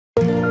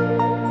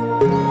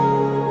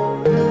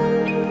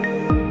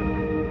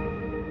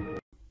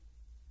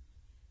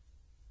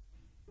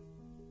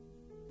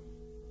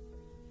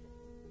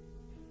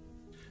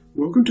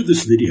Welcome to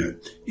this video,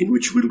 in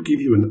which we'll give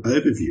you an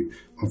overview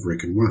of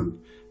Reckon One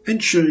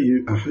and show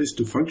you a host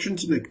of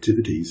functions and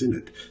activities in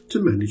it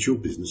to manage your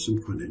business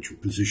and financial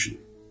position.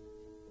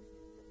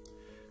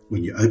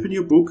 When you open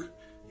your book,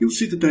 you'll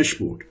see the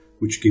dashboard,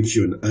 which gives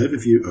you an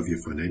overview of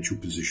your financial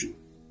position.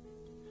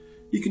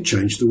 You can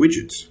change the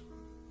widgets,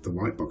 the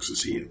white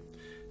boxes here,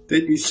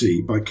 that you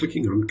see by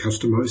clicking on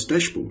Customize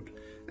Dashboard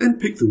and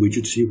pick the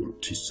widgets you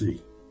want to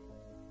see.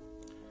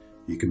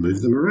 You can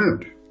move them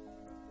around.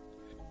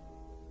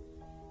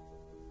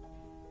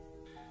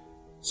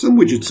 Some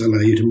widgets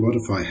allow you to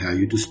modify how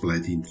you display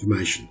the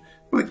information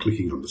by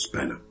clicking on the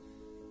spanner.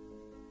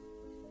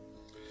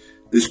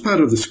 This part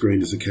of the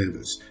screen is a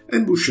canvas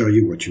and will show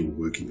you what you are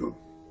working on.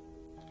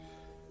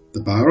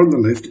 The bar on the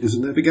left is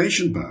a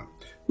navigation bar,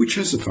 which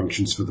has the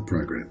functions for the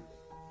program.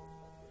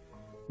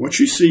 What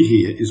you see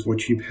here is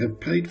what you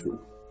have paid for.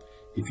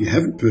 If you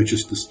haven't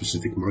purchased the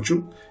specific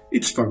module,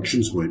 its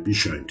functions won't be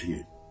shown to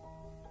you.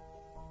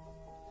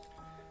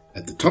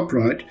 At the top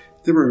right,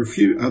 there are a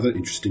few other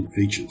interesting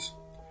features.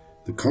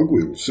 The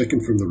cogwheel,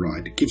 second from the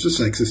right, gives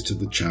us access to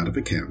the chart of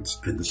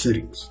accounts and the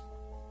settings.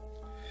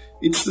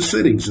 It's the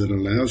settings that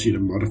allows you to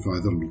modify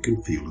the look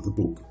and feel of the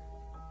book.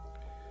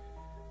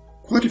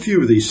 Quite a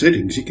few of these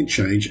settings you can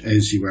change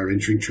as you are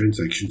entering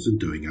transactions and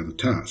doing other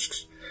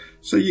tasks,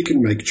 so you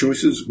can make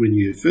choices when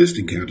you first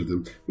encounter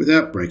them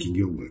without breaking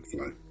your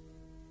workflow.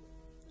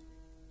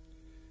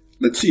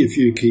 Let's see a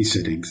few key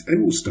settings,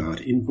 and we'll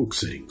start in book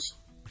settings.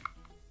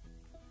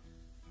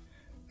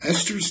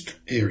 Asterisked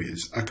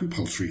areas are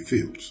compulsory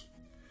fields.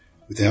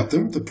 Without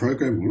them, the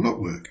program will not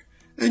work,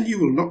 and you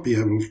will not be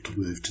able to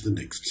move to the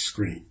next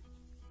screen.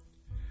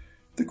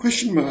 The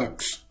question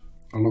marks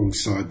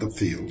alongside the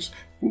fields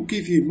will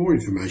give you more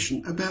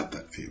information about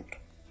that field.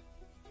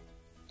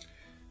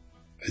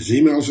 As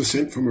emails are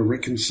sent from a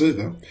Reckon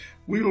server,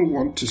 we will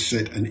want to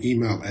set an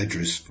email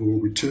address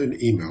for return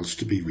emails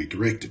to be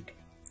redirected.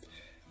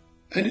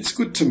 And it's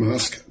good to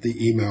mask the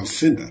email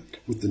sender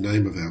with the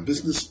name of our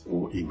business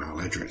or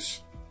email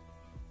address.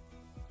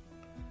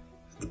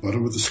 At the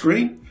bottom of the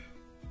screen,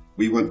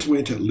 we want to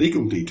enter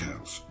legal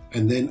details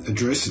and then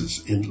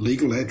addresses in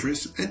legal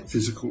address and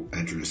physical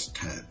address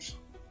tabs.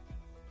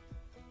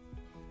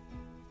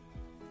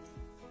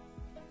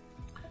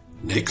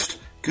 Next,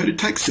 go to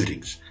tax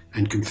settings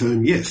and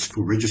confirm yes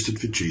for registered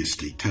for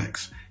GST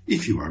tax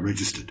if you are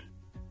registered,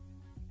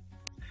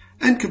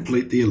 and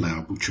complete the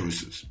allowable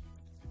choices.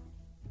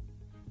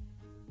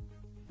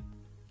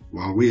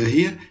 While we are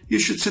here, you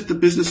should set the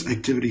business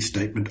activity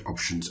statement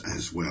options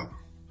as well.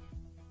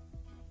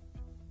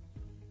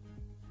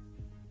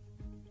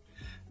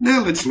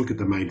 Now let's look at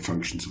the main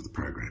functions of the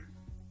program.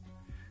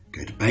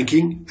 Go to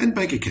Banking and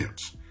Bank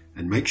Accounts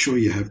and make sure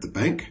you have the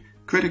bank,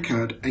 credit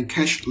card and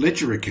cash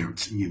ledger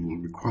accounts you will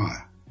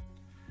require.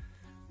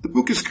 The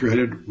book is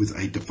created with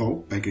a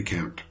default bank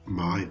account,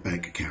 My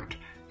Bank Account,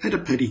 and a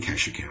petty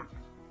cash account.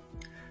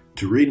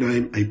 To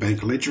rename a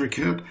bank ledger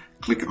account,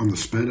 click on the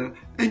spanner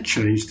and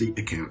change the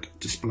account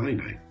display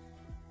name.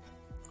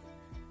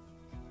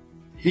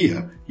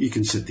 Here you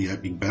can set the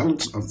opening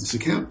balance of this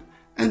account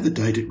and the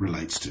date it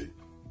relates to.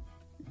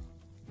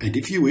 And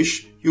if you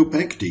wish, your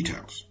bank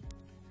details.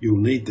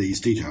 You'll need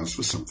these details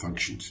for some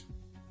functions.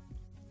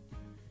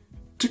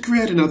 To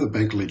create another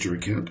bank ledger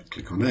account,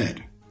 click on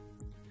Add.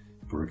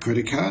 For a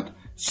credit card,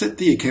 set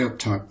the account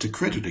type to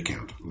Credit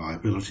Account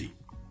Liability.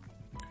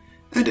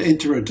 And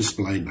enter a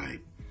display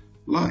name,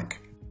 like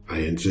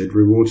ANZ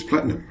Rewards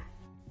Platinum.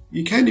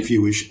 You can, if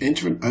you wish,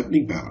 enter an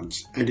opening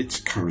balance and its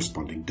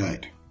corresponding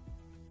date.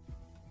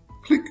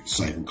 Click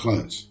Save and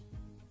Close.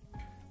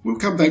 We'll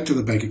come back to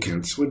the bank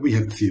accounts when we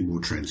have a few more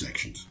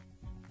transactions.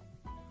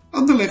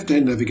 On the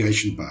left-hand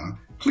navigation bar,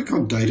 click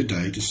on Day to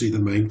Day to see the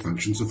main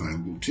functions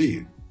available to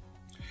you.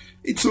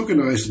 It's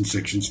organised in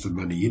sections for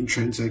money in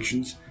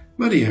transactions,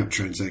 money out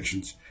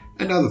transactions,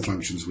 and other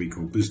functions we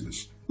call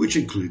business, which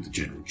include the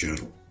general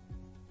journal.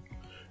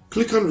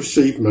 Click on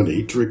Receive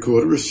Money to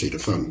record a receipt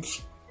of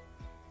funds.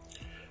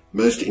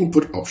 Most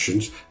input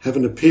options have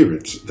an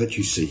appearance that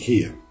you see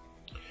here.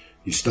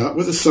 You start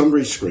with a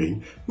summary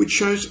screen which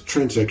shows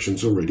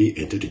transactions already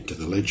entered into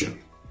the ledger.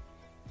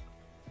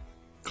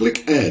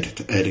 Click Add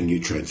to add a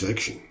new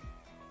transaction.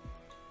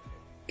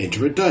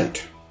 Enter a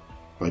date.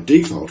 By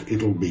default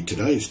it will be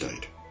today's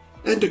date,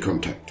 and a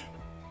contact.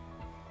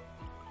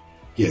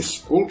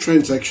 Yes, all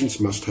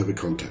transactions must have a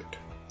contact.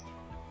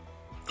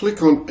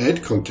 Click on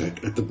Add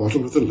Contact at the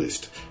bottom of the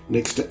list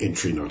next to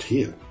Entry Not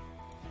Here.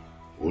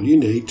 All you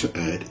need to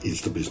add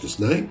is the business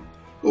name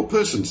or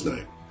person's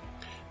name.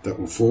 That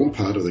will form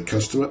part of the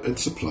customer and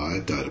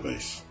supplier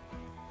database.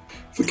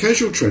 For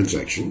casual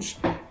transactions,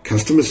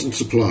 customers and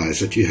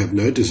suppliers that you have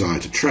no desire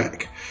to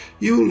track,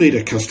 you will need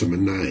a customer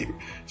name,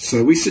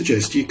 so we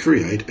suggest you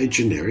create a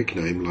generic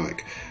name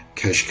like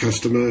Cash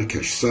Customer,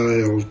 Cash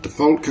Sale,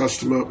 Default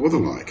Customer or the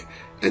like,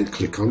 and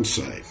click on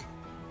Save.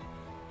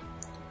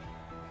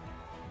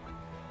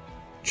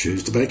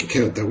 Choose the bank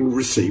account that will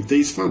receive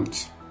these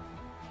funds.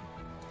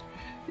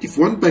 If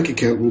one bank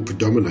account will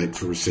predominate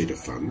for receipt of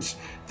funds,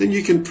 then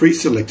you can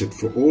pre-select it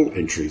for all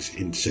entries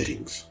in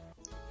Settings.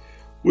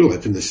 We'll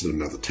open this in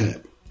another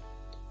tab.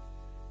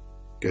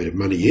 Go to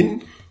Money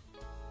In,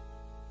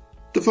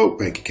 Default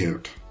Bank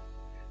Account,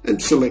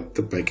 and select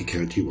the bank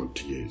account you want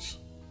to use.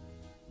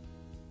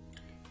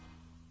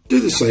 Do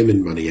the same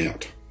in Money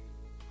Out.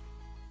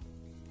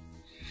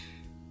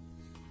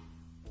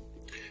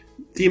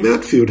 The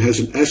amount field has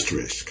an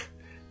asterisk,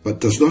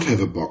 but does not have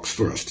a box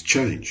for us to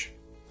change.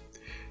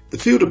 The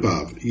field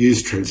above,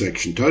 Use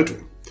Transaction Total,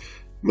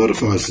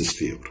 modifies this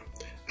field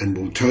and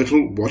will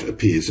total what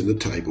appears in the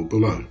table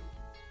below.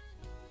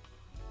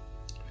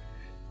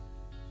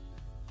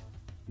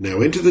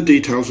 Now enter the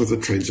details of the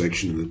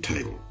transaction in the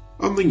table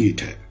on the New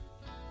tab.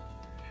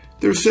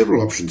 There are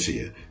several options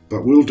here,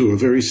 but we'll do a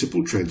very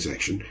simple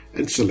transaction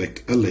and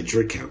select a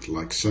ledger account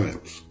like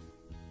sales.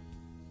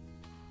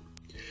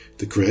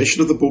 The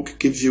creation of the book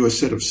gives you a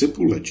set of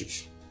simple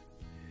ledgers.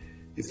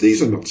 If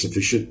these are not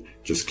sufficient,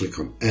 just click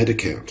on Add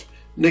Account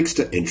next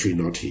to Entry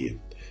Not Here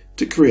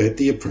to create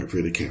the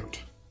appropriate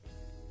account.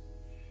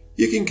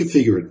 You can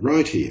configure it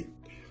right here,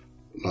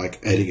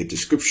 like adding a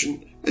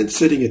description and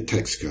setting a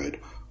tax code,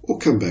 or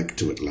come back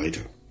to it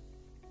later.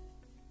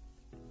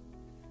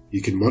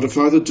 You can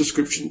modify the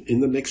description in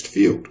the next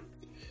field.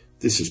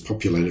 This is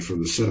populated from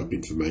the setup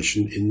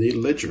information in the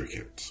ledger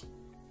accounts.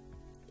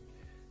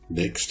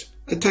 Next,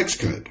 a tax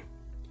code.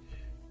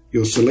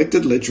 Your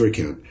selected ledger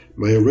account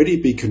may already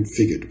be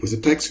configured with a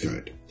tax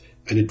code,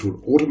 and it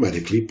will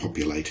automatically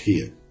populate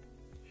here.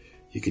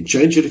 You can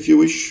change it if you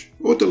wish,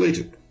 or delete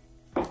it.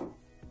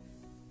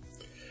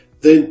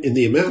 Then, in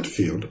the amount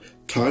field,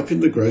 type in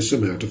the gross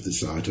amount of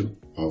this item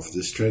of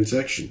this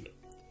transaction.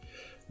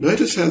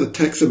 Notice how the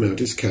tax amount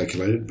is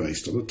calculated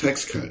based on the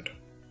tax code.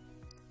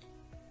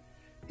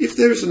 If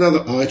there is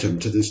another item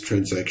to this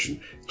transaction,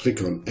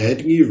 click on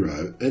Add New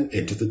Row and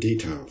enter the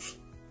details.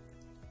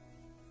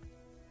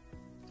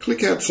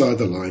 Click outside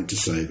the line to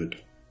save it.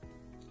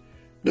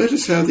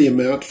 Notice how the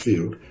amount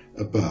field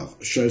above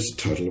shows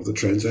the total of the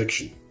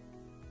transaction.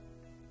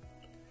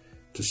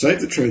 To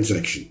save the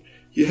transaction,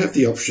 you have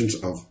the options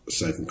of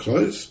Save and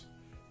Close,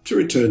 to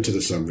return to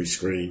the summary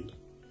screen,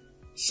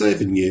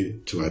 Save and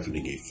New to open a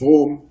new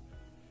form,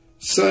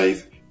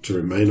 Save to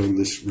remain on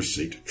this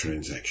receipt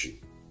transaction.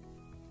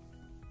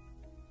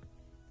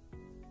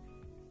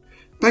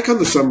 Back on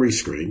the summary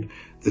screen,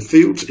 the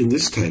fields in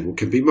this table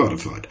can be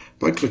modified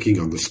by clicking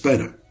on the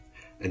spanner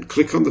and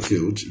click on the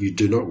fields you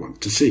do not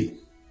want to see.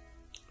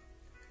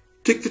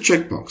 Tick the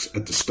checkbox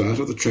at the start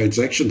of the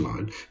transaction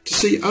line to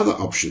see other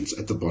options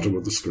at the bottom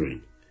of the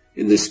screen,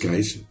 in this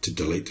case to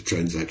delete the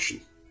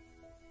transaction.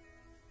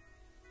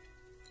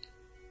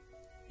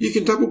 You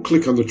can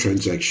double-click on the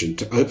transaction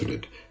to open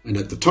it, and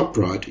at the top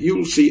right you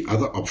will see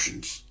other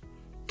options: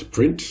 to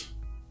print,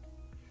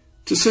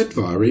 to send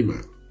via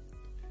email.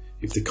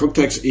 If the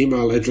contact's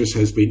email address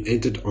has been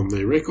entered on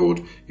their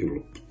record,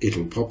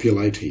 it'll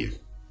populate here.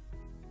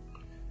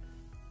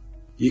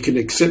 You can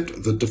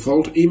accept the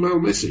default email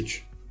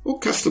message or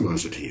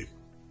customize it here.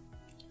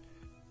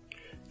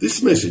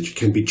 This message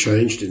can be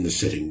changed in the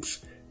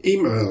settings,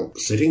 email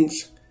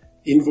settings,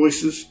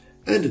 invoices,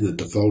 and in the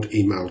default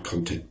email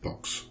content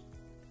box.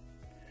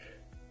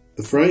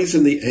 The phrase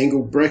in the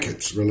angled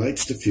brackets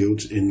relates to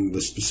fields in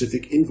the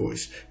specific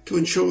invoice to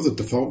ensure the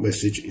default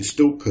message is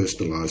still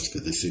personalized for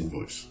this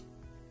invoice.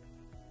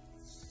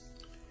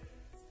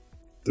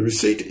 The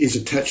receipt is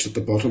attached at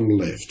the bottom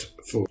left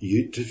for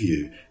you to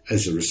view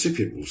as the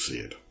recipient will see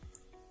it.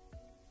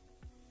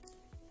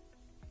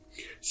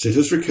 Set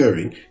as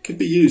recurring can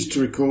be used to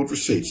record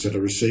receipts that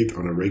are received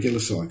on a regular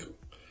cycle,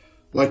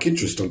 like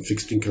interest on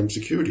fixed income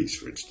securities,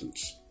 for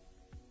instance.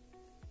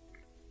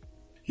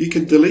 You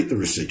can delete the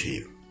receipt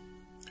here.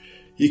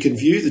 You can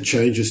view the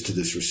changes to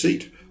this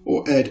receipt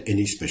or add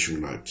any special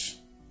notes.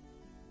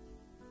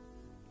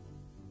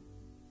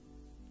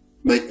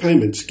 Make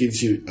Payments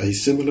gives you a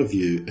similar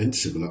view and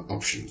similar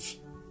options.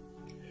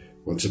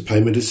 Once a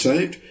payment is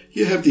saved,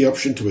 you have the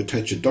option to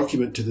attach a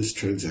document to this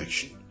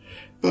transaction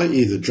by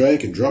either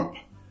drag and drop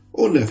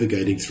or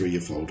navigating through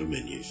your folder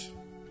menus.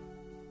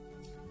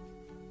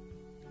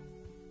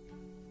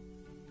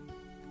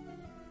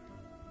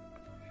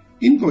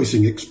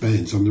 Invoicing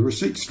expands on the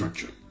receipt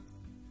structure.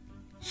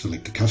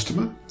 Select a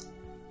customer,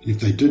 and if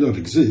they do not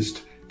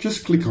exist,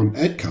 just click on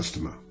Add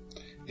Customer,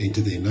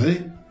 enter their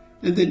name,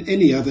 and then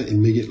any other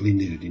immediately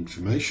needed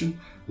information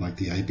like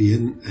the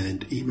ABN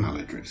and email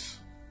address.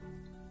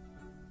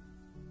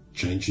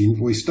 Change the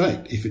invoice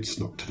date if it's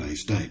not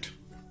today's date.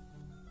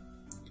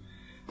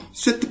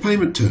 Set the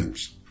payment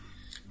terms.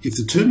 If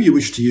the term you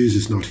wish to use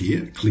is not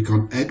here, click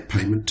on Add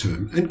Payment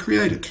Term and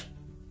create it.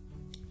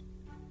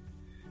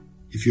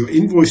 If your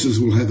invoices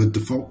will have a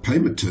default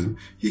payment term,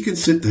 you can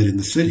set that in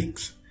the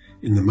settings,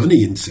 in the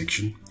Money In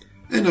section,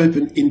 and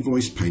open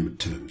Invoice Payment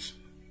Terms.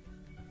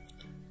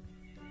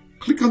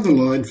 Click on the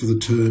line for the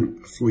term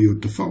for your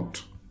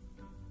default.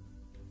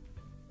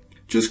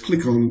 Just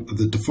click on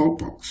the default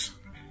box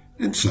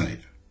and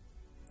save.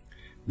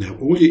 Now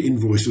all your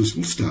invoices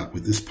will start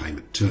with this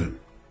payment term.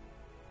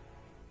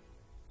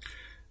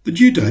 The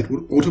due date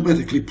will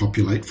automatically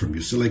populate from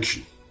your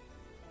selection.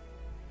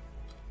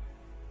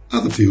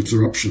 Other fields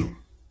are optional.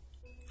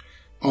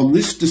 On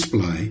this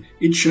display,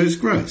 it shows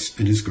gross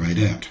and is greyed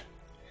out.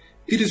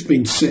 It has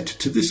been set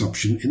to this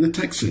option in the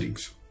tax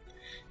settings.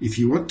 If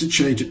you want to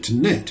change it to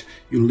net,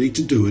 you'll need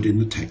to do it in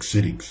the tax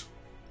settings.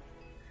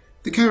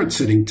 The current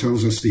setting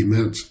tells us the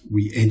amounts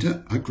we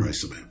enter are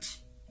gross amounts.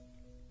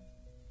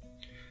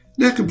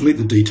 Now complete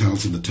the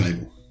details in the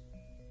table.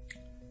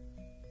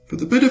 For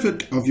the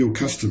benefit of your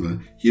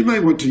customer, you may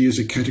want to use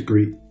a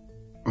category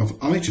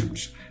of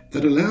items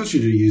that allows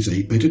you to use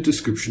a better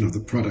description of the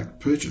product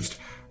purchased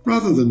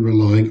rather than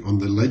relying on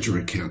the ledger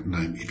account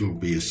name it will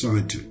be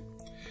assigned to.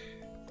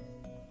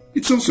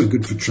 It's also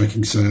good for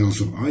tracking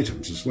sales of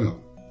items as well.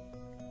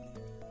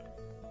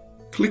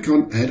 Click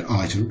on Add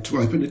Item to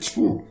open its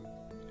form.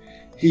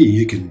 Here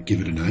you can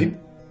give it a name.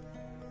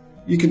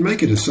 You can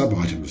make it a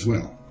sub-item as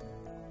well.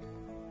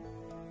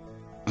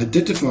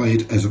 Identify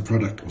it as a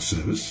product or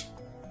service,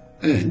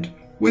 and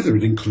whether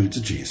it includes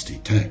a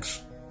GST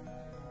tax.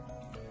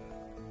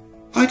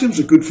 Items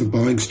are good for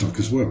buying stock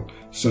as well,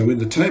 so in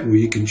the table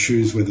you can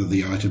choose whether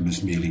the item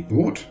is merely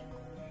bought,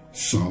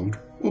 sold,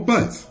 or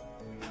both.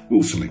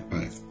 We'll select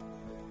both.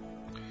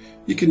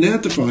 You can now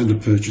define the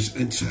purchase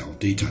and sale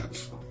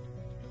details.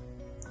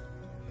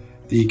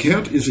 The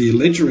account is the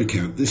ledger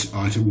account this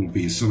item will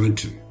be assigned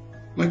to,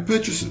 like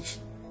purchases.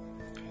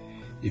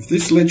 If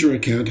this ledger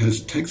account has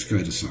a tax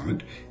code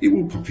assigned, it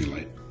will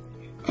populate.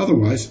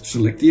 Otherwise,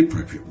 select the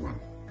appropriate one.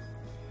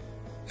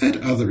 Add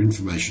other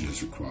information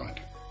as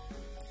required.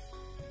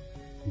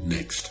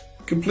 Next,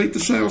 complete the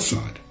sales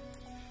side.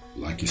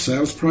 Like your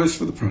sales price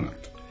for the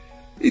product,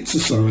 its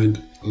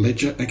assigned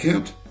ledger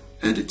account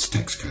and its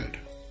tax code.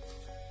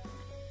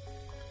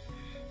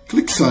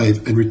 Click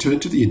Save and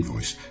return to the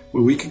invoice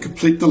where we can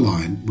complete the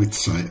line with,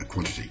 say, a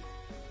quantity.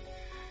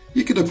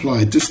 You can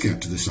apply a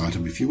discount to this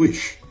item if you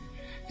wish.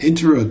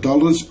 Enter a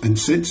dollars and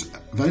cents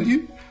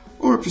value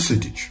or a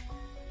percentage.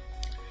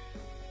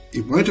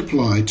 It won't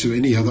apply to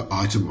any other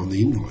item on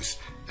the invoice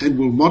and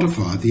will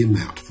modify the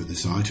amount for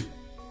this item.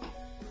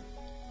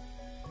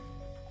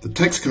 The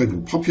tax code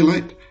will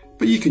populate,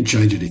 but you can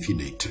change it if you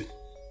need to.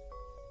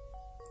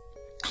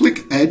 Click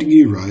Add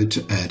New Row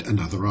to add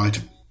another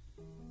item.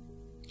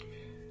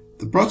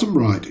 The bottom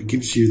right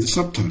gives you the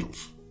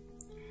subtotals.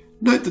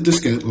 Note the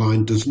discount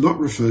line does not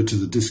refer to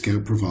the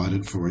discount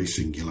provided for a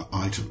singular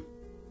item.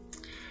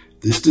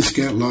 This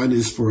discount line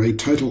is for a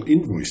total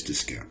invoice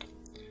discount.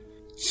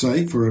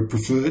 Say for a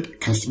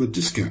preferred customer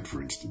discount,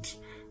 for instance,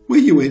 where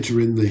you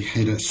enter in the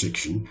header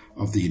section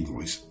of the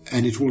invoice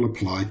and it will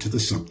apply to the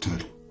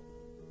subtotal.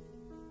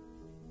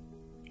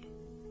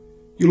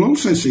 You'll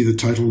also see the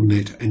total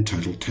net and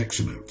total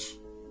tax amounts.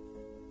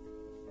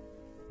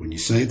 When you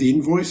save the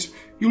invoice,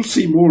 you'll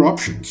see more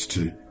options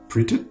to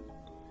print it,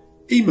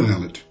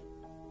 email it,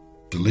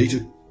 delete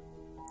it,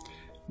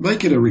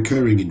 make it a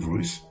recurring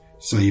invoice,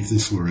 say if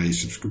this were a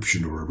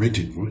subscription or a rent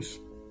invoice,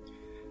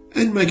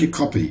 and make a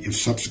copy if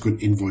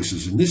subsequent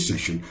invoices in this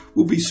section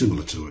will be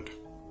similar to it.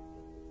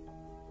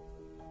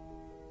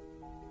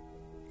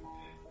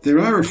 There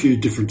are a few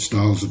different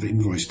styles of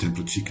invoice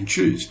templates you can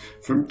choose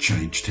from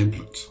Change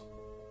Templates.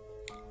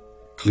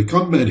 Click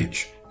on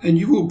Manage and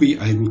you will be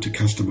able to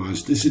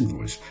customize this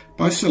invoice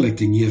by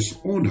selecting yes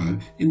or no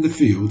in the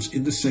fields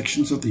in the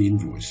sections of the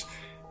invoice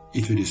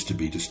if it is to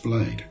be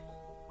displayed.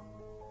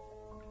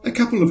 A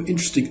couple of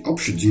interesting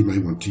options you may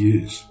want to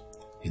use.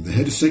 In the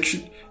header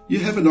section, you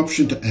have an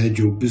option to add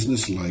your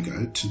business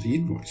logo to the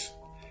invoice.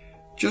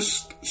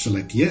 Just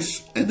select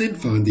yes and then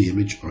find the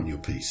image on your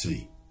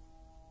PC.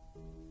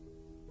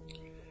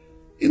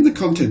 In the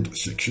content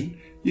section,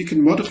 you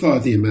can modify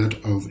the amount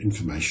of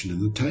information in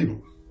the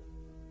table.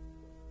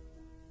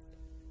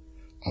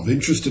 Of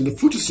interest in the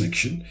footer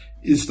section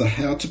is the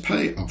How to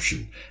Pay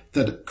option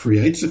that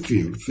creates a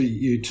field for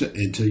you to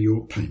enter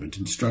your payment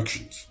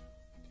instructions.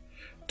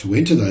 To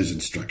enter those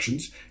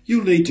instructions,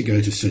 you'll need to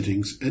go to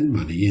Settings and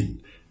Money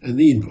In and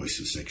the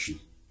Invoices section.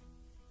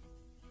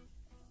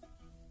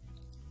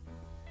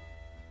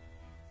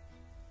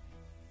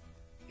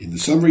 In the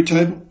summary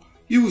table,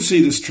 you will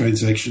see this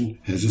transaction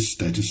has a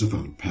status of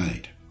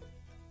unpaid.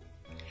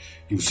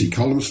 You'll see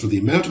columns for the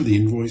amount of the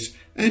invoice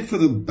and for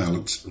the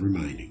balance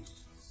remaining.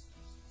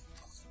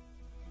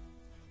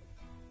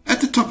 At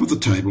the top of the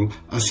table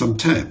are some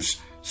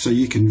tabs so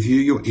you can view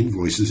your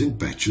invoices in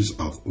batches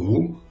of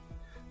all,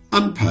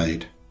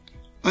 unpaid,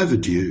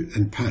 overdue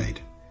and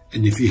paid,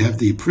 and if you have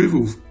the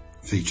approval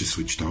feature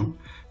switched on,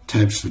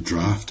 tabs for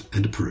draft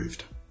and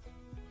approved.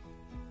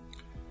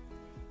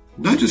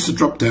 Notice the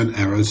drop-down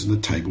arrows in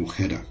the table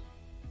header.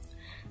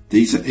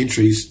 These are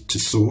entries to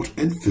sort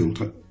and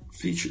filter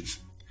features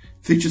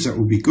that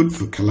will be good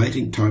for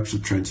collating types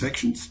of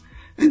transactions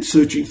and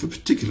searching for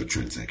particular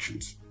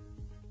transactions.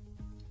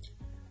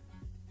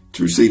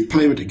 To receive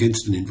payment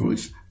against an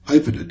invoice,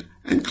 open it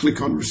and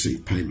click on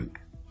Receive Payment.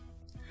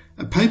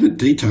 A payment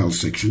details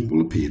section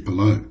will appear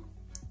below.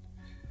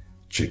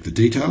 Check the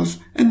details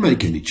and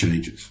make any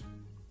changes.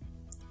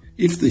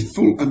 If the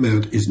full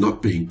amount is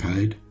not being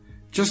paid,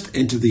 just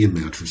enter the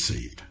amount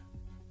received.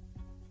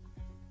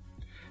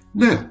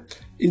 Now,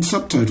 In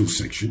Subtotals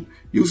section,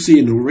 you'll see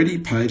an already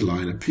paid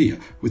line appear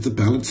with the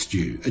balance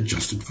due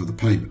adjusted for the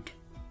payment.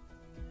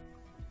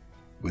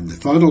 When the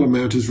final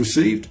amount is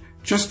received,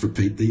 just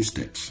repeat these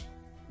steps.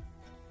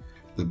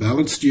 The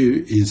balance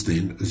due is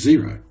then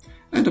 0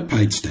 and a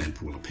paid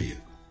stamp will appear.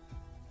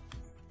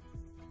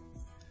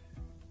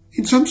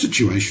 In some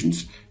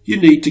situations, you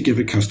need to give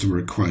a customer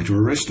a quote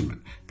or estimate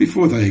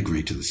before they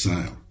agree to the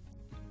sale.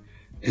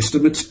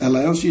 Estimates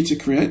allows you to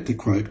create the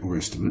quote or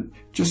estimate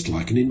just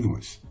like an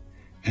invoice,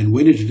 and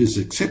when it is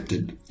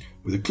accepted,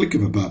 with a click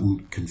of a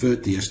button,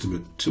 convert the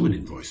estimate to an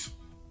invoice.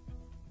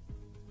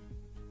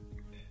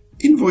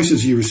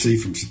 Invoices you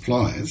receive from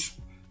suppliers,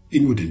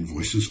 inward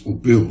invoices or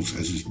bills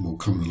as is more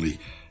commonly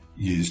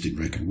used in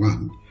Reckon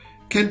 1,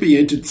 can be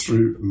entered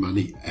through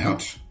money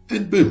out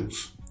and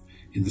bills,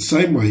 in the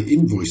same way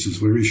invoices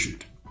were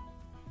issued.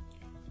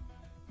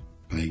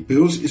 Paying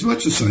bills is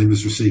much the same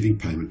as receiving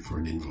payment for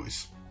an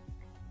invoice.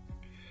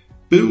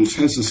 Bills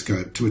has the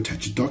scope to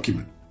attach a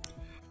document.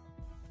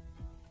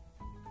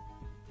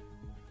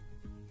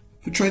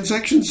 For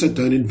transactions that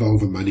don't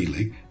involve a money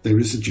leg, there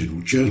is a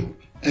general journal,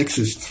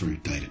 accessed through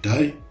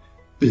day-to-day,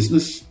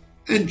 business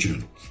and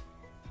journals.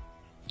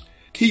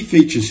 Key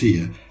features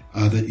here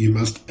are that you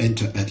must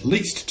enter at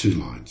least 2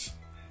 lines,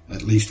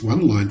 at least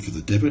 1 line for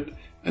the debit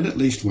and at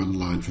least 1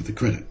 line for the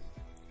credit,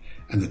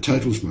 and the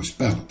totals must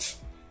balance,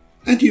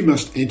 and you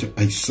must enter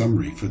a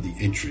summary for the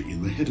entry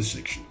in the header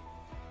section.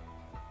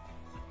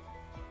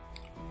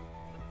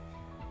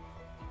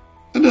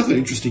 Another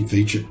interesting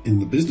feature in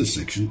the business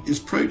section is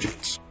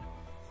projects.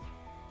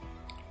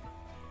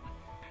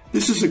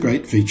 This is a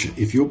great feature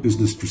if your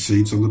business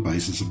proceeds on the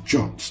basis of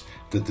jobs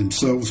that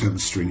themselves have a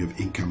string of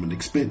income and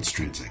expense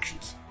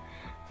transactions.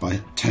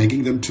 By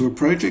tagging them to a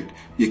project,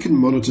 you can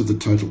monitor the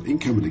total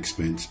income and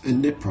expense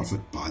and net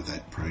profit by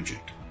that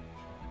project.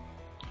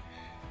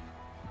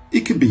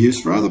 It can be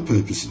used for other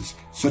purposes,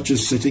 such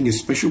as setting a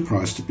special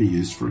price to be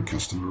used for a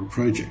customer or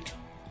project.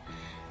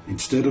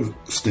 Instead of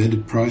a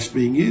standard price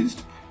being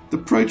used, the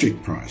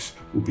project price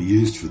will be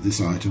used for this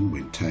item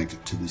when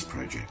tagged to this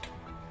project.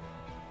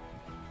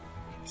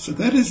 So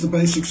that is the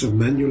basics of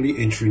manually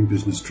entering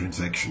business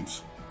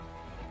transactions.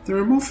 There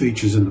are more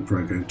features in the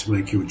program to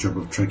make your job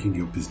of tracking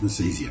your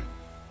business easier.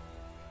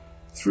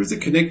 Through the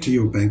Connect to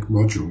Your Bank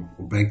module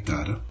or bank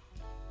data,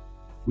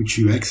 which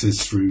you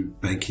access through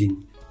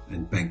Banking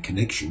and Bank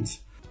Connections,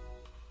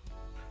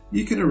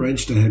 you can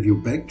arrange to have your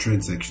bank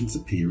transactions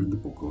appear in the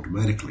book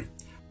automatically.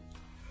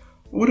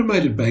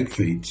 Automated bank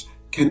feeds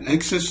can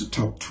access the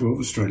top 12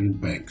 Australian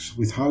banks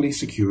with highly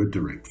secure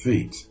direct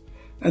feeds,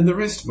 and the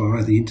rest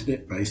via the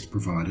internet-based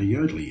provider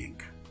Yodlee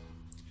Inc.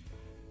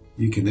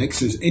 You can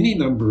access any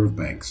number of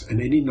banks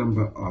and any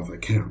number of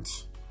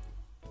accounts.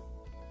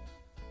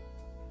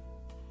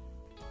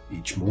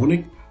 Each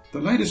morning,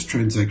 the latest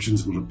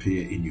transactions will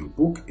appear in your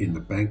book in the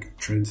Bank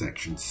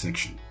Transactions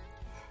section,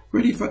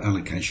 ready for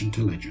allocation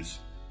to ledgers.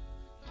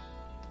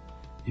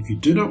 If you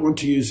do not want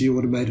to use the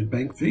automated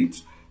bank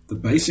feeds, the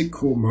basic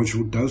core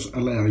module does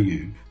allow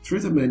you,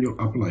 through the manual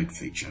upload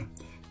feature,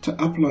 to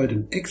upload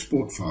an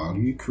export file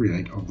you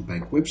create on the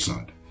bank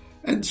website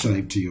and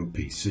save to your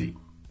PC.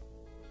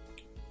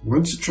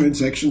 Once the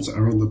transactions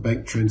are on the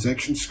bank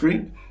transaction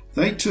screen,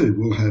 they too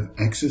will have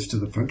access to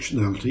the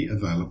functionality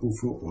available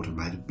for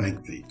automated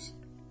bank feeds.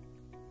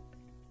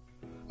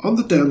 On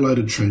the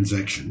downloaded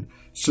transaction,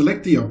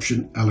 select the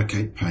option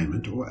Allocate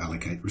Payment or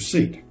Allocate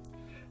Receipt,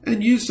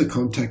 and use the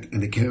contact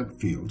and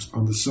account fields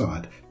on the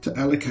side to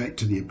allocate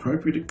to the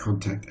appropriate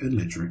contact and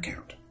ledger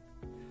account,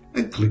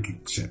 and click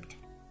Accept.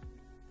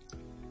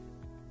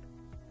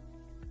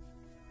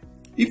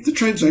 If the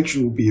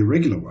transaction will be a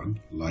regular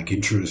one, like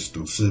interest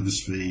or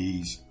service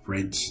fees,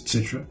 rents,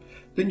 etc.,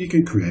 then you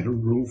can create a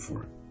rule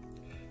for it.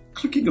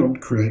 Clicking on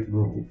Create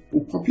Rule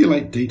will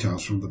populate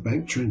details from the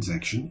bank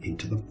transaction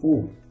into the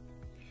form.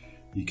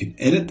 You can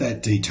edit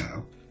that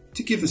detail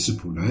to give a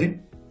simple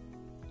name,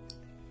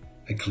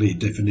 a clear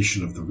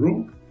definition of the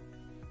rule.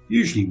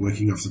 Usually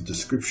working off the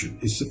description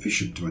is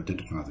sufficient to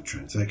identify the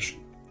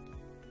transaction,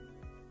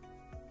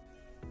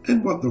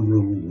 and what the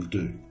rule will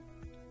do.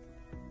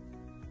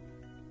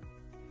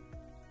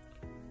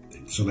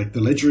 Then select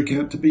the ledger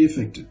account to be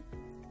affected.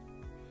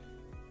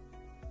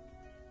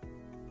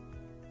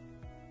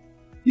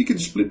 You can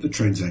split the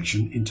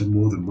transaction into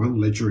more than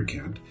one ledger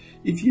account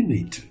if you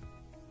need to.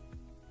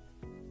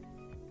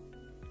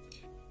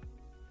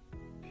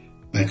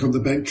 Back on the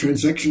bank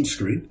transaction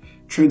screen,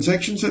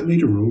 transactions that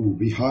meet a rule will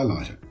be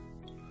highlighted.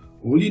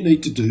 All you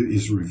need to do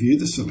is review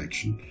the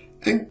selection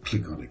and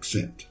click on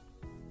Accept.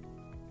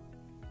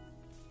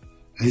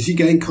 As you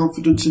gain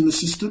confidence in the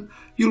system,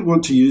 you'll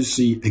want to use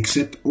the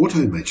Accept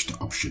Auto Matched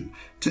option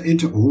to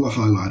enter all the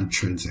highlighted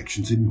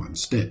transactions in one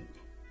step.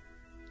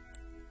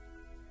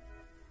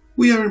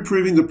 We are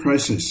improving the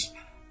process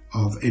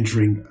of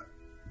entering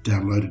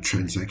downloaded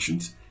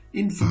transactions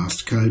in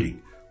fast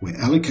coding, where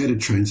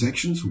allocated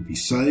transactions will be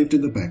saved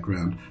in the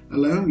background,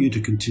 allowing you to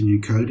continue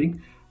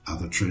coding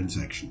other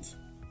transactions.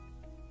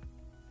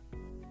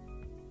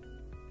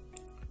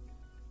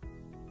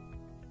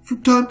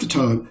 From time to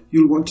time,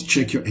 you'll want to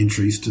check your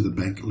entries to the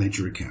bank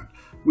ledger account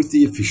with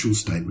the official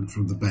statement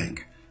from the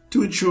bank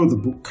to ensure the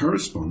book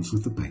corresponds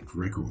with the bank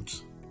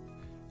records.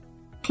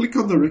 Click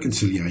on the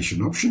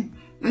reconciliation option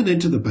and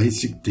enter the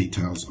basic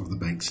details of the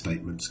bank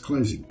statement's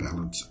closing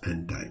balance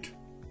and date.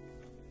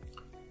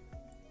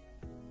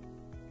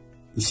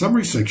 The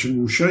summary section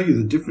will show you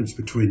the difference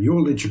between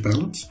your ledger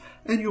balance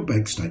and your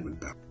bank statement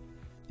balance.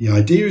 The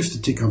idea is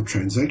to tick off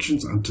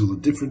transactions until the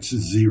difference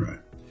is zero,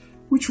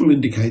 which will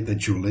indicate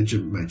that your ledger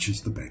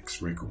matches the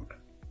bank's record.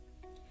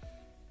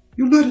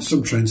 You'll notice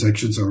some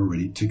transactions are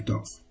already ticked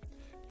off.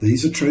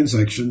 These are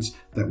transactions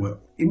that were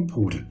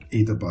imported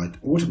either by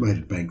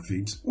automated bank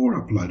feeds or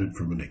uploaded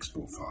from an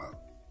export file.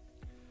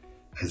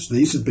 As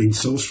these have been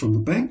sourced from the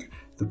bank,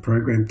 the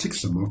program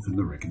ticks them off in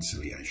the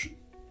reconciliation.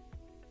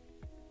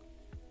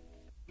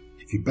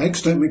 If your bank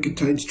statement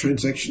contains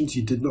transactions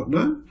you did not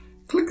know,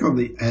 click on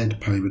the Add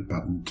Payment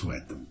button to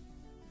add them.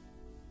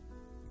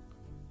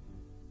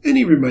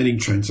 Any remaining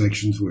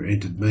transactions were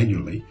entered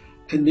manually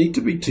and need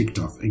to be ticked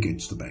off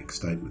against the bank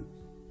statement.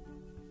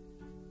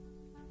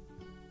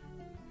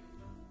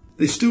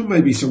 There still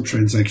may be some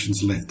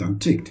transactions left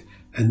unticked,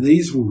 and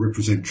these will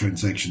represent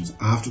transactions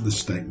after the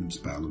statement's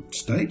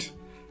balance date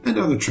and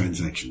other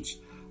transactions,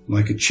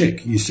 like a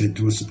cheque you sent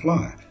to a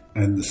supplier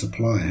and the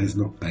supplier has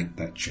not banked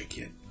that cheque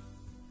yet.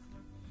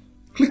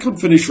 Click on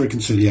Finish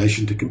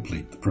Reconciliation to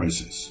complete the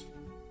process.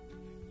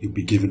 You'll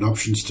be given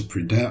options to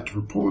print out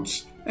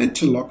reports and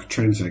to lock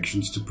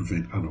transactions to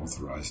prevent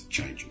unauthorised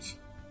changes.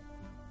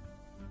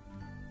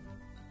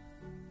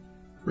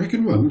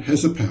 Reckon One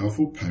has a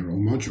powerful payroll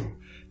module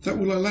that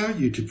will allow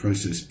you to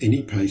process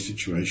any pay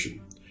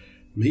situation,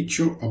 meet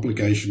your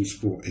obligations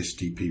for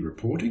STP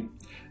reporting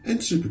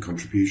and super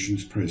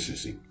contributions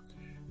processing,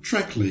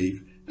 track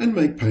leave and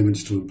make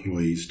payments to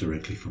employees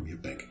directly from your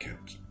bank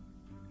account.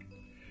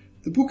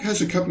 The book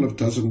has a couple of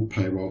dozen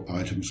payroll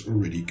items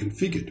already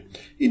configured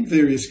in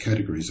various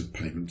categories of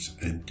payments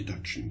and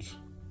deductions.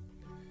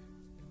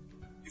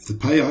 If the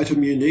pay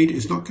item you need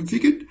is not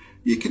configured,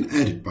 you can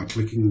add it by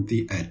clicking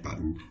the Add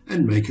button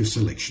and make a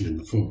selection in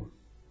the form.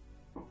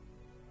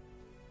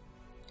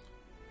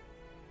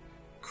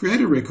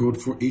 Create a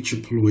record for each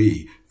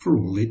employee for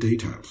all their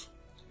details.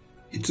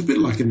 It's a bit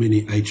like a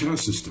mini HR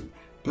system,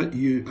 but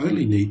you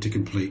only need to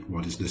complete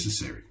what is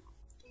necessary.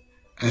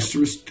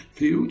 Asterisk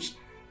fields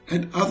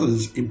and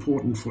others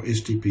important for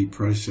STP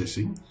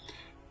processing,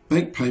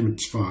 bank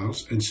payments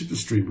files and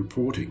SuperStream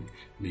reporting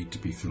need to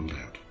be filled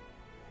out.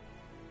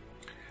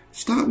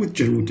 Start with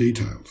general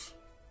details: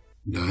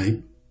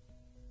 name,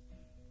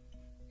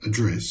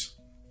 address,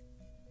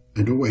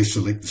 and always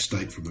select the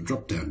state from the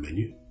drop-down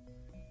menu.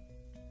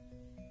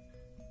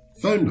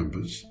 Phone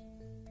numbers,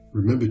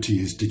 remember to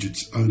use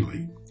digits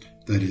only,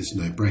 that is,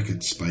 no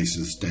brackets,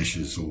 spaces,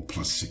 dashes or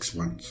 +6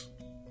 ones.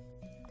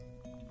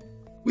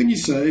 When you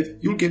save,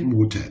 you'll get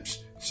more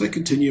tabs, so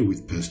continue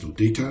with personal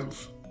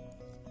details,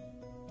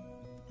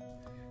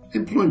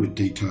 employment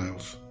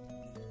details,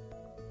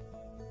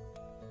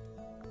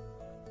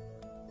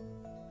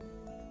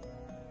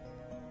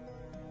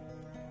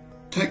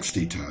 tax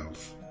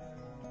details,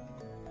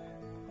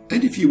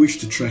 and if you wish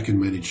to track and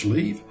manage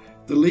leave,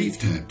 the Leave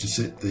tab to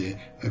set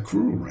their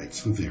accrual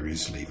rates for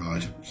various leave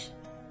items.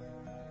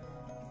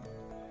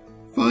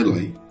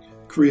 Finally,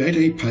 create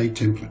a pay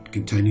template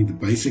containing the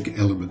basic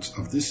elements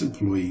of this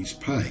employee's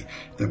pay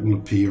that will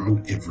appear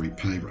on every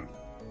pay run.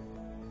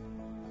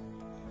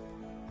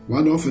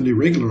 One-off and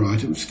irregular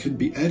items can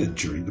be added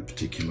during the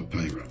particular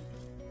pay run.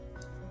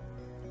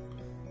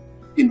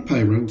 In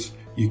pay runs,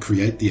 you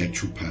create the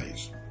actual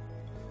pays.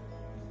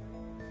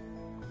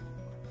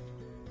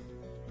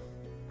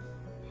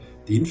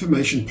 The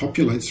information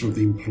populates from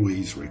the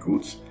employee's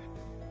records,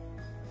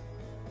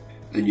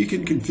 and you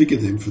can configure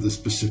them for the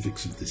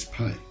specifics of this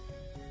pay.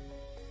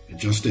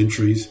 Adjust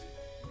entries,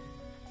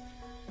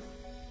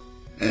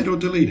 add or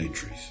delete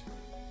entries.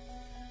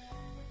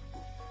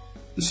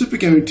 The super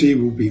guarantee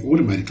will be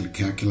automatically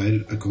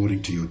calculated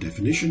according to your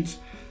definitions,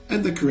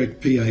 and the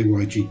correct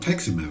PAYG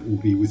tax amount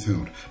will be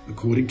withheld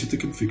according to the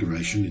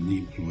configuration in the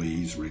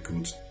employee's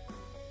records.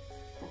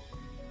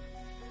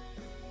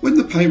 When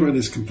the pay run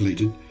is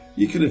completed,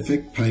 you can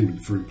effect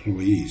payment for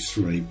employees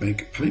through a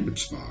bank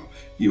payments file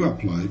you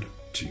upload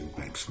to your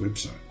bank's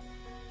website.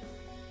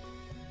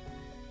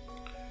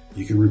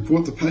 You can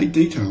report the pay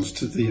details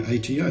to the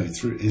ATO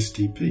through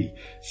STP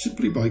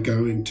simply by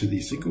going to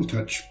the Single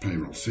Touch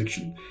Payroll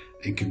section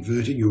and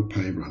converting your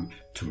pay run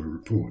to a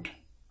report.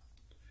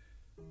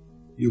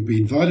 You'll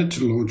be invited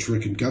to launch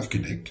Reckon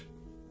GovConnect,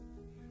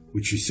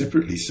 which is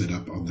separately set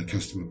up on the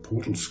customer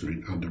portal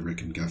screen under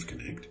Reckon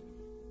GovConnect,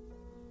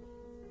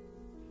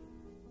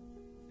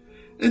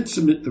 and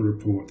submit the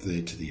report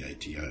there to the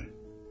ATO.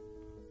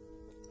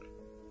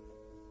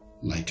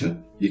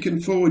 Later, you can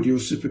forward your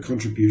super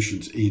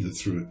contributions either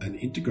through an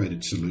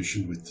integrated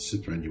solution with the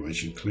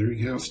superannuation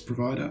clearinghouse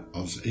provider,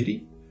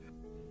 AusEddy,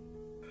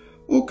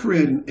 or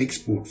create an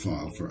export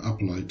file for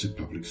upload to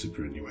public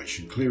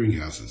superannuation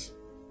clearinghouses.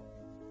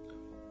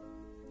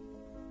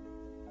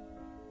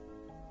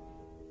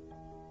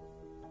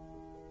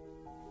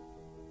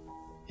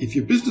 If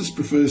your business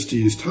prefers to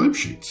use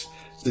timesheets,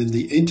 then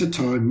the Enter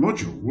Time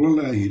module will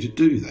allow you to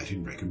do that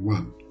in Reckon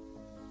One.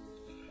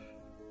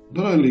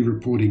 Not only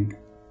reporting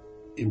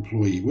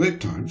employee work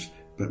times,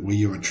 but where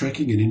you are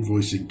tracking and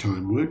invoicing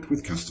time worked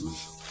with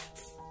customers.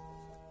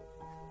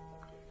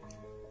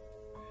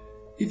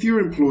 If your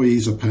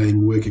employees are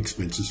paying work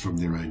expenses from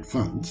their own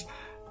funds,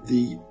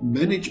 the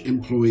Manage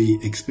Employee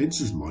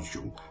Expenses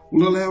module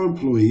will allow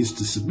employees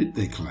to submit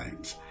their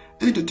claims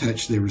and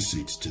attach their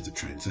receipts to the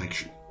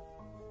transaction.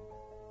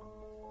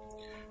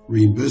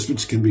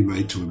 Reimbursements can be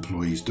made to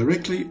employees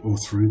directly or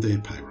through their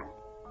payroll.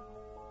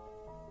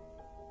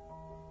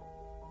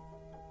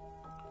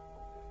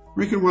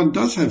 Reckon One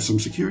does have some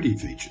security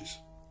features.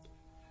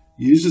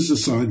 Users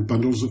assign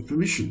bundles of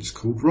permissions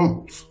called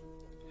roles.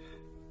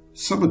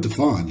 Some are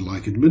defined,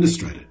 like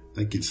administrator,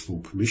 that gives full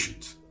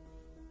permissions.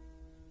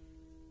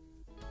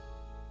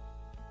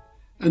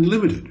 And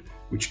limited,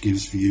 which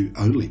gives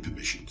view-only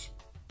permissions.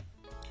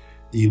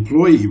 The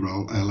employee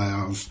role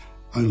allows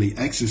only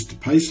access to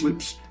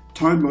payslips,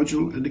 time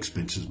module and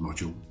expenses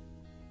module.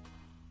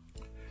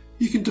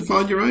 You can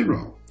define your own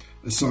role,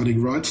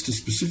 assigning rights to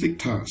specific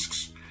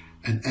tasks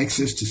and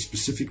access to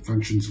specific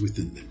functions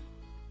within them.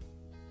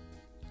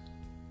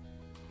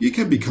 You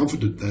can be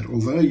confident that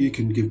although you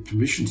can give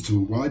permissions to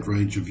a wide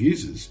range of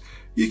users,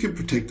 you can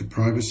protect the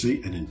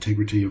privacy and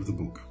integrity of the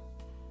book.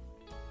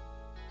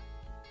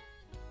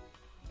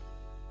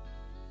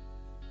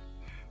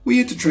 We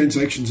enter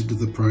transactions into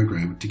the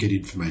program to get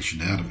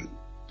information out of it.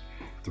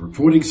 The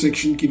reporting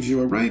section gives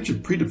you a range of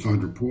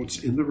predefined reports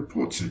in the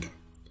Report Center,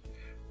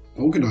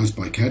 organised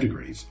by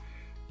categories,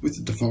 with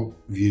the default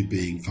view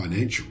being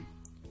financial,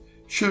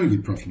 showing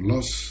you profit and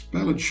loss,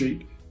 balance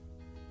sheet,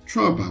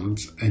 trial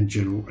balance and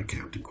general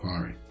account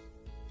inquiry.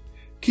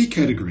 Key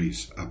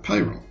categories are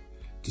payroll,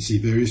 to see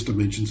various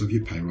dimensions of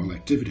your payroll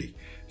activity,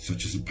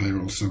 such as a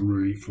payroll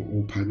summary for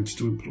all payments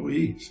to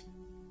employees.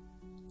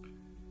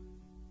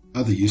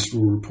 Other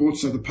useful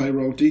reports are the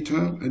payroll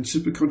detail and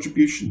super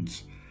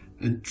contributions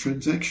and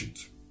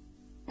transactions.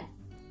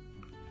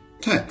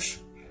 Tax,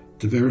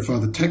 to verify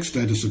the tax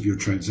status of your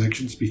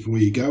transactions before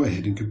you go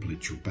ahead and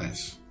complete your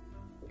BAS.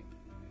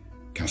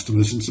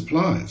 Customers and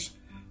suppliers,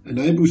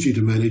 enables you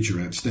to manage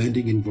your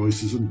outstanding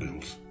invoices and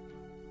bills.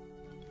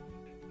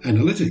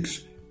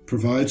 Analytics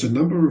provides a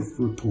number of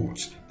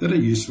reports that are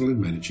useful in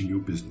managing your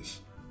business.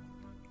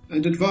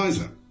 And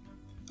Advisor,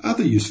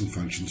 other useful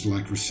functions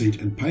like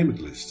receipt and payment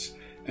lists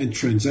and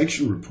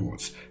transaction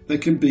reports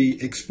that can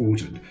be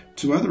exported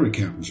to other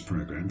accountants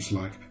programs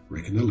like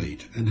Reckon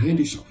Elite and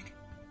Handysoft.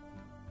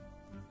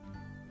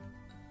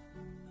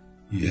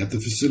 You have the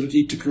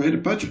facility to create a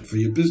budget for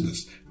your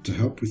business to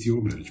help with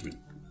your management.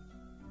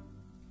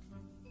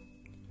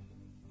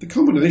 The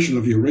combination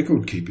of your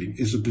record keeping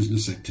is a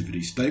business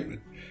activity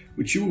statement,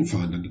 which you will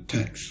find under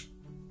Tax.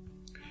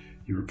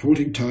 Your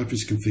reporting type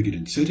is configured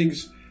in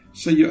Settings,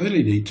 so you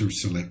only need to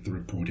select the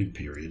reporting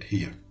period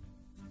here.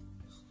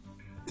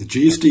 The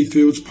GST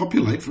fields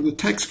populate from the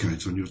tax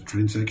codes on your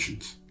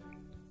transactions.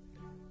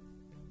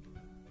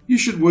 You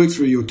should work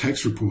through your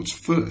tax reports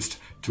first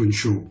to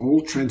ensure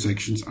all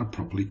transactions are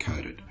properly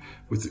coded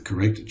with the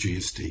correct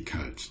GST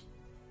codes.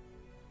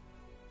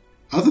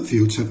 Other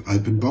fields have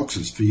open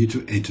boxes for you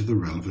to enter the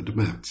relevant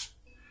amounts.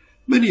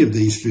 Many of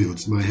these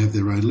fields may have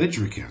their own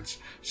ledger accounts,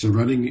 so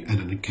running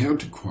an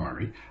account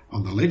inquiry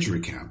on the ledger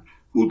account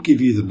will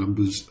give you the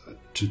numbers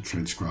to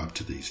transcribe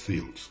to these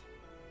fields.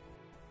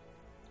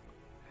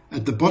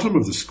 At the bottom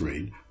of the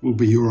screen will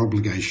be your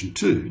obligation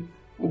to,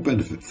 or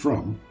benefit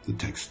from, the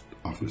tax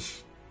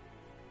office.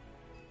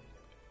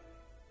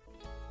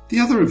 The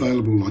other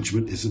available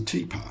lodgement is a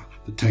TPAR,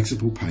 the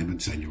Taxable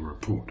Payments Annual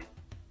Report.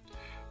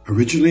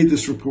 Originally,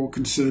 this report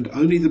concerned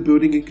only the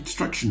building and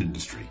construction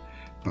industry,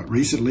 but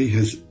recently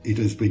it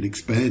has been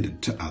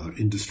expanded to other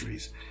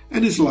industries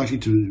and is likely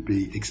to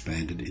be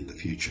expanded in the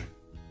future.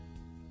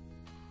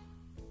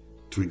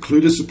 To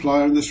include a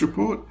supplier in this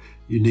report,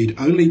 you need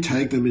only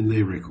tag them in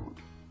their record.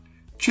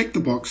 Check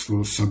the box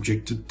for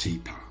Subject to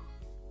TPAR.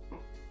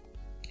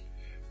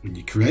 When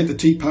you create the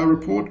TPAR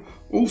report,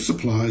 all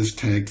suppliers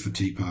tagged for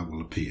TPAR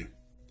will appear.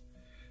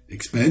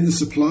 Expand the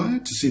supplier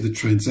to see the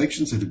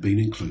transactions that have been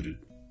included.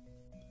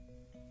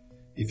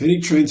 If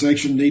any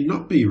transaction need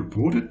not be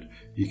reported,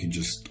 you can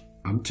just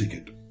untick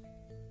it.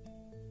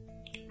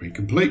 When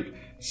complete,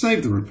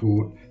 save the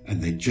report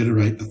and then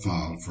generate the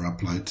file for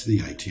upload to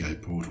the ATO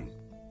portal.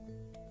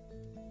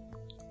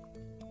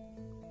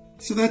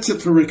 So that's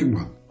it for Reckon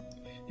One.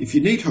 If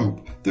you need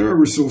help, there are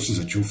resources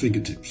at your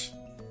fingertips.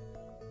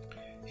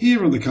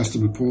 Here on the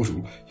customer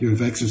portal, you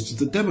have access to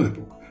the demo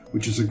book,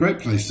 which is a great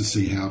place to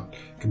see how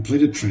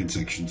completed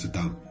transactions are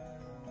done.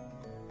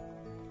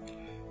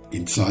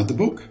 Inside the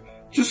book,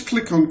 just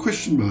click on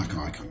question mark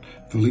icon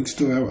for links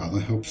to our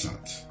other help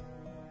sites.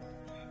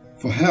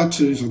 For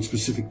how-tos on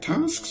specific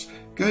tasks,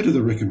 go to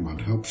the Reckon One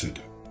Help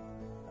Center.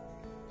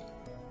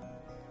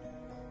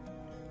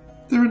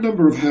 There are a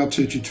number of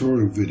how-to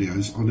tutorial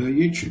videos on our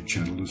YouTube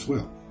channel as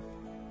well.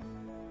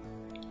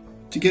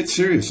 To get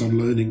serious on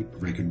learning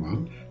Reckon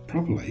One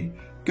properly,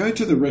 go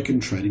to the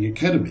Reckon Training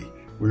Academy,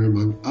 where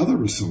among other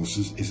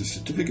resources is a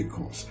certificate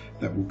course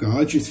that will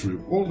guide you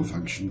through all the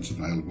functions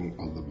available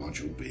on the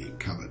module being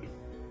covered.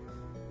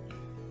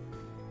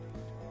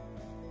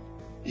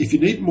 If you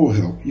need more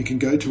help, you can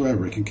go to our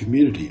Reckon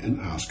community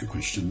and ask a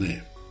question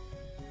there.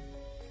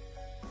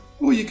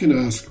 Or you can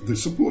ask the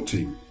support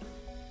team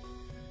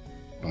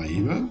by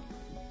email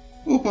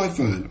or by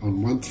phone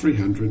on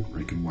 1300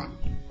 Reckon 1.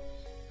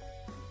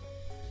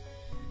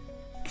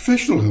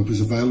 Professional help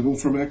is available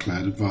from our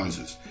cloud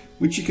advisors,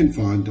 which you can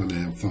find on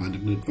our Find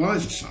an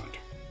Advisor site.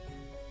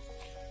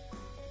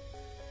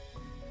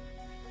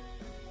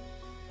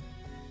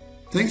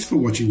 Thanks for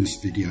watching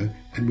this video,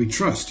 and we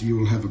trust you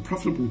will have a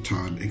profitable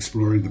time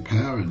exploring the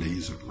power and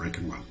ease of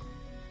Reckon 1.